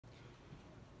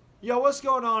Yo, what's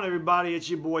going on, everybody? It's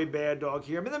your boy Bad Dog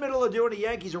here. I'm in the middle of doing the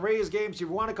Yankees and Rays game, so if you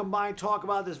want to come by and talk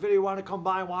about this video, you want to come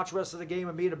by and watch the rest of the game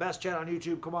and be in the best chat on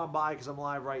YouTube, come on by because I'm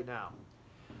live right now.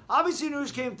 Obviously,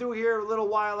 news came through here a little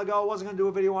while ago. I wasn't going to do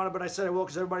a video on it, but I said I will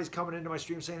because everybody's coming into my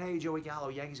stream saying, hey, Joey Gallo,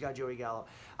 Yankees got Joey Gallo.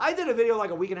 I did a video like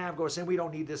a week and a half ago saying we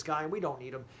don't need this guy and we don't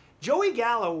need him. Joey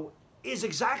Gallo is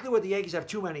exactly what the Yankees have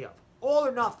too many of. All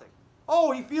or nothing.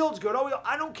 Oh, he fields good. Oh,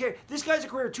 I don't care. This guy's a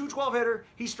career 212 hitter.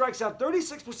 He strikes out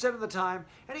 36% of the time,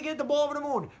 and he gets the ball over the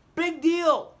moon. Big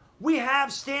deal. We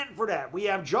have Stanton for that. We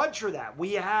have Judge for that.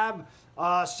 We have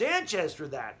Sanchez for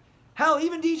that. Hell,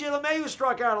 even DJ LeMahieu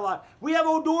struck out a lot. We have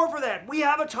Odor for that. We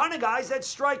have a ton of guys that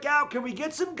strike out. Can we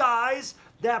get some guys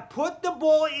that put the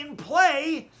ball in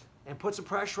play and put some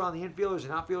pressure on the infielders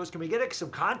and outfielders? Can we get some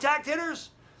contact hitters?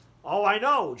 Oh, I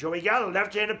know. Joey Gallo,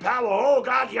 left-handed power. Oh,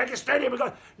 God, the Yankee Stadium.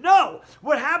 No.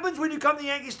 What happens when you come to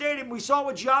Yankee Stadium, we saw it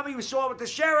with Giambi, we saw it with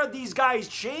Teixeira, these guys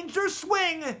change their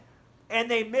swing, and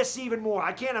they miss even more.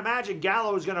 I can't imagine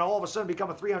Gallo is going to all of a sudden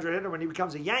become a 300 hitter when he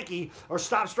becomes a Yankee or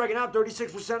stop striking out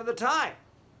 36% of the time.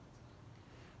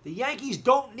 The Yankees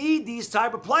don't need these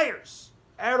type of players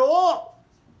at all.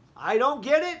 I don't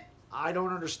get it. I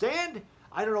don't understand.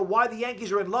 I don't know why the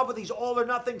Yankees are in love with these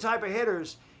all-or-nothing type of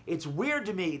hitters. It's weird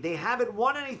to me. They haven't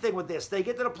won anything with this. They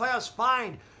get to the playoffs,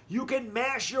 fine. You can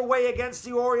mash your way against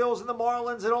the Orioles and the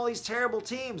Marlins and all these terrible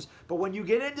teams. But when you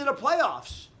get into the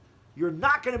playoffs, you're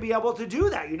not going to be able to do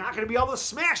that. You're not going to be able to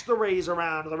smash the Rays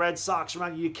around or the Red Sox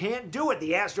around. You can't do it.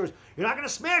 The Astros, you're not going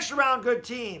to smash around good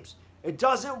teams. It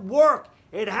doesn't work.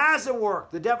 It hasn't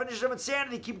worked. The definition of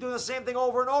insanity, keep doing the same thing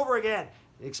over and over again.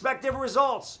 Expect different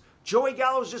results. Joey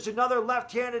Gallo is just another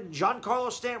left-handed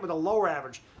Giancarlo Stanton with a lower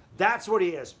average. That's what he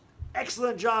is.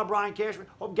 Excellent job, Brian Cashman.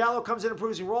 Hope Gallo comes in and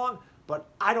proves me wrong, but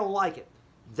I don't like it.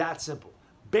 That simple.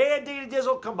 Bad Day to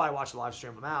Dizzle. Come by, watch the live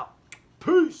stream. I'm out.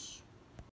 Peace.